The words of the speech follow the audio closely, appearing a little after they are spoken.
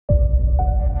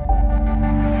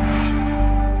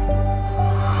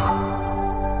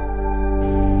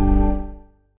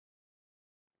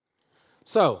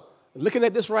So, looking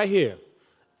at this right here,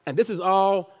 and this is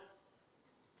all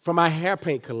from our hair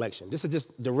paint collection. This is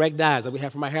just direct dyes that we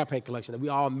have from our hair paint collection that we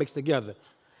all mix together.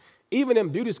 Even in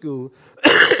beauty school,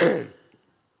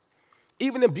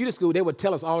 they would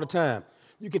tell us all the time,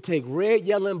 you can take red,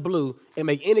 yellow, and blue and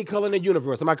make any color in the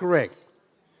universe. Am I correct?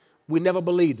 We never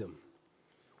believed them.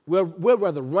 We'd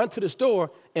rather run to the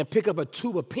store and pick up a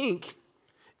tube of pink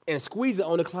and squeeze it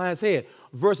on the client's head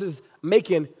versus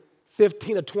making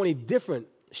 15 or 20 different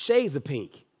shades of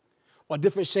pink or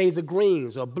different shades of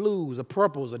greens or blues or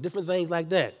purples or different things like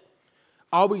that.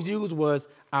 All we used was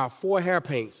our 4 hair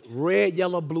paints, red,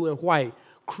 yellow, blue, and white,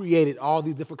 created all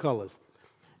these different colors.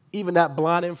 Even that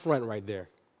blonde in front right there.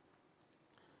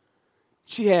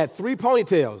 She had 3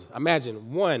 ponytails.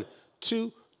 Imagine 1,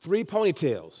 2, 3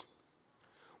 ponytails.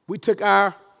 We took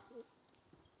our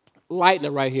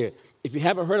lightener right here. If you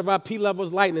haven't heard of our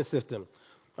P-Levels lightening system,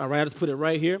 all right, let's put it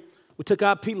right here. We took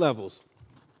our P-Levels.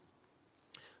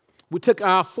 We took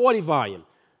our 40 volume.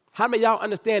 How many of y'all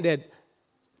understand that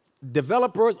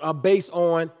developers are based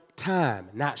on time,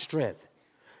 not strength?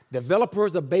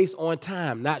 Developers are based on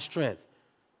time, not strength.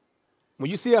 When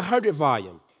you see a 100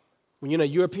 volume, when you're in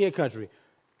a European country,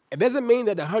 it doesn't mean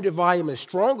that the 100 volume is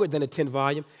stronger than the 10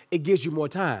 volume. It gives you more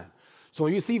time. So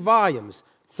when you see volumes,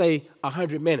 say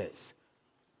 100 minutes,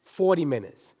 40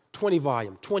 minutes, 20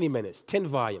 volume, 20 minutes, 10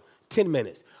 volume, 10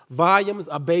 minutes. Volumes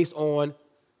are based on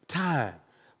time.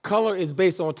 Color is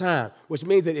based on time, which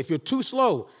means that if you're too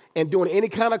slow in doing any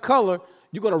kind of color,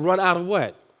 you're going to run out of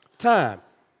what? Time.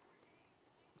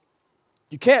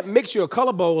 You can't mix your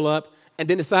color bowl up and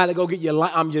then decide to go get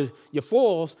your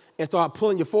foils and start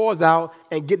pulling your foils out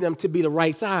and get them to be the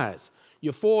right size.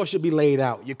 Your foil should be laid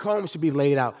out. Your comb should be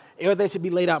laid out. Everything should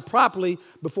be laid out properly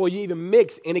before you even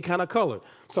mix any kind of color.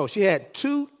 So she had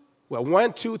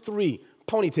 1, 2, 3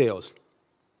 ponytails.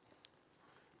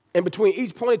 In between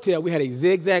each ponytail, we had a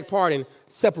zigzag parting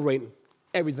separating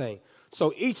everything.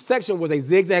 So each section was a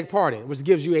zigzag parting, which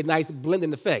gives you a nice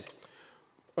blending effect.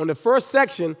 On the first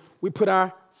section, we put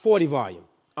our 40 volume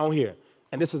on here.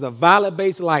 And this is a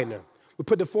violet-based lightener. We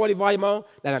put the 40 volume on,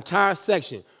 that entire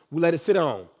section. We let it sit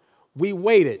on. We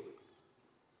waited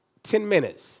 10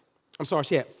 minutes. I'm sorry,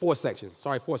 she had 4 sections.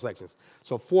 Sorry, 4 sections.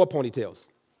 So 4 ponytails.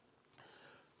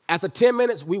 After 10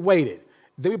 minutes, we waited.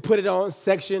 Then we put it on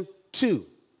section 2.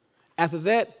 After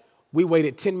that, we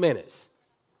waited 10 minutes.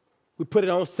 We put it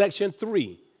on section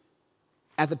 3.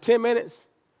 After 10 minutes,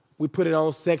 we put it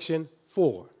on section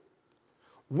 4.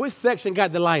 Which section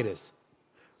got the lightest?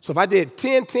 So if I did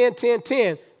 10, 10, 10,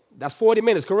 10, that's 40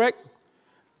 minutes, correct?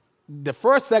 The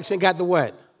first section got the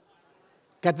what?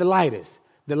 Got the lightest.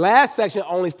 The last section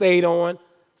only stayed on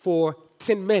for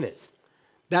 10 minutes.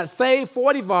 That same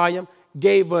 40 volume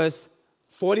gave us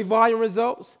 40 volume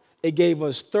results. It gave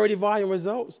us 30 volume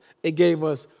results. It gave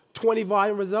us 20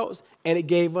 volume results. And it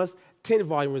gave us 10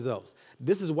 volume results.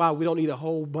 This is why we don't need a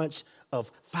whole bunch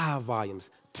of 5 volumes,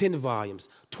 10 volumes,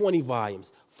 20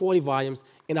 volumes, 40 volumes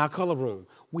in our color room.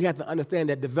 We have to understand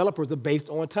that developers are based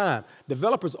on time.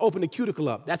 Developers open the cuticle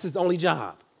up. That's his only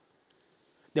job.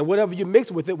 Then whatever you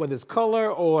mix with it, whether it's color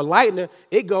or lightener,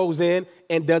 it goes in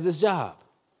and does its job.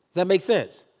 Does that make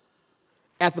sense?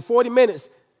 After 40 minutes,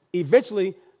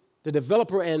 eventually, the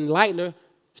developer and lightener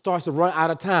starts to run out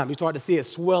of time. You start to see it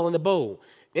swell in the bowl.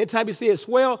 Anytime you see it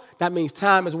swell, that means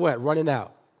time is what? Running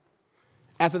out.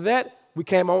 After that, we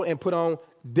came on and put on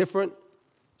different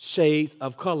shades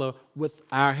of color with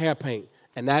our hair paint.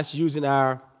 And that's using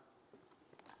our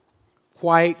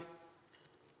white,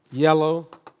 yellow,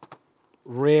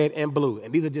 red, and blue.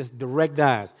 And these are just direct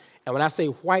dyes. And when I say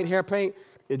white hair paint,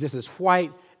 it's just as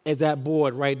white as that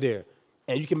board right there.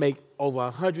 And you can make over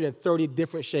 130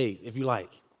 different shades if you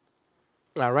like.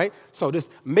 All right? So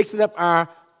just mixing up our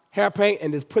hair paint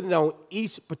and just putting it on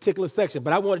each particular section.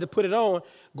 But I wanted to put it on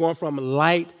going from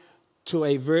light to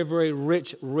a very, very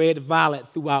rich red-violet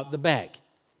throughout the back.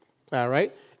 All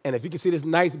right? And if you can see this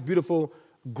nice, beautiful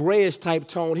grayish type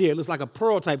tone here, it looks like a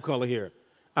pearl type color here.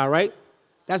 All right?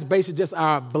 That's basically just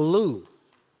our blue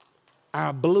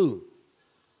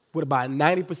with about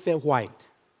 90% white.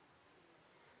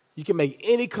 You can make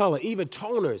any color, even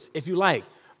toners, if you like.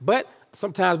 But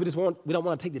sometimes we don't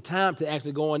want to take the time to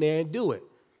actually go in there and do it.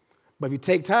 But if you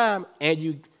take time and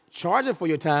you charge it for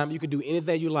your time, you can do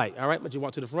anything you like. All right? But you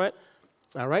walk to the front.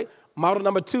 All right? Model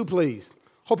number 2, please.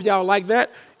 Hope y'all like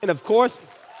that. And of course,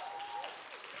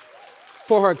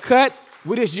 for her cut,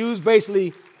 we just use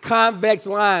basically convex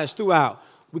lines throughout.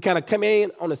 We kind of come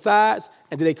in on the sides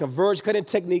and then a converge cutting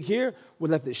technique here. We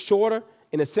left it shorter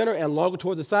in the center and longer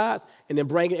towards the sides, and then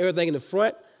bringing everything in the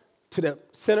front to the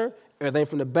center, everything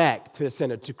from the back to the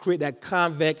center to create that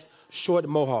convex short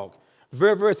mohawk.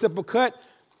 Very, very simple cut.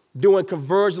 Doing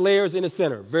converged layers in the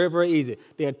center. Very, very easy.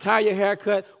 The entire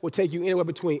haircut will take you anywhere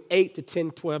between 8 to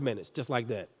 10, 12 minutes, just like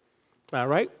that. All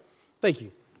right? Thank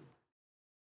you.